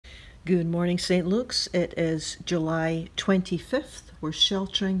Good morning, St. Luke's. It is July 25th. We're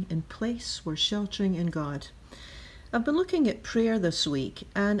sheltering in place. We're sheltering in God. I've been looking at prayer this week,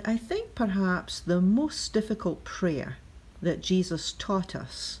 and I think perhaps the most difficult prayer that Jesus taught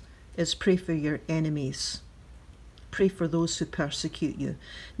us is pray for your enemies. Pray for those who persecute you.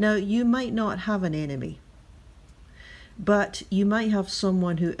 Now, you might not have an enemy, but you might have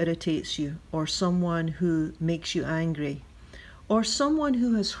someone who irritates you, or someone who makes you angry, or someone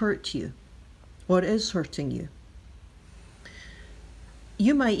who has hurt you or is hurting you.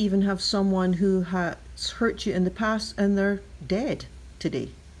 You might even have someone who has hurt you in the past and they're dead today.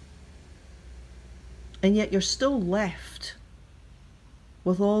 And yet you're still left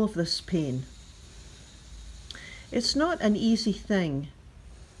with all of this pain. It's not an easy thing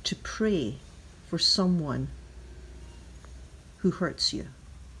to pray for someone who hurts you,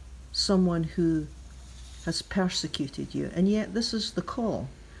 someone who has persecuted you, and yet this is the call.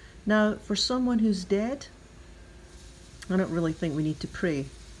 Now, for someone who's dead, I don't really think we need to pray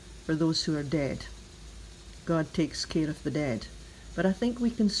for those who are dead. God takes care of the dead. But I think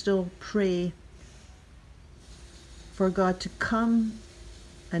we can still pray for God to come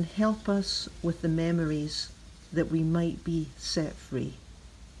and help us with the memories that we might be set free.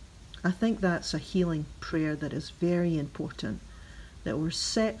 I think that's a healing prayer that is very important, that we're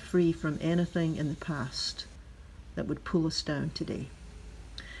set free from anything in the past that would pull us down today.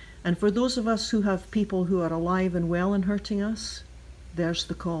 And for those of us who have people who are alive and well and hurting us, there's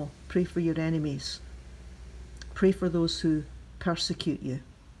the call. Pray for your enemies. Pray for those who persecute you.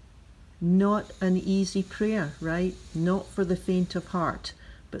 Not an easy prayer, right? Not for the faint of heart,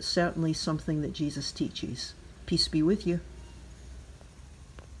 but certainly something that Jesus teaches. Peace be with you.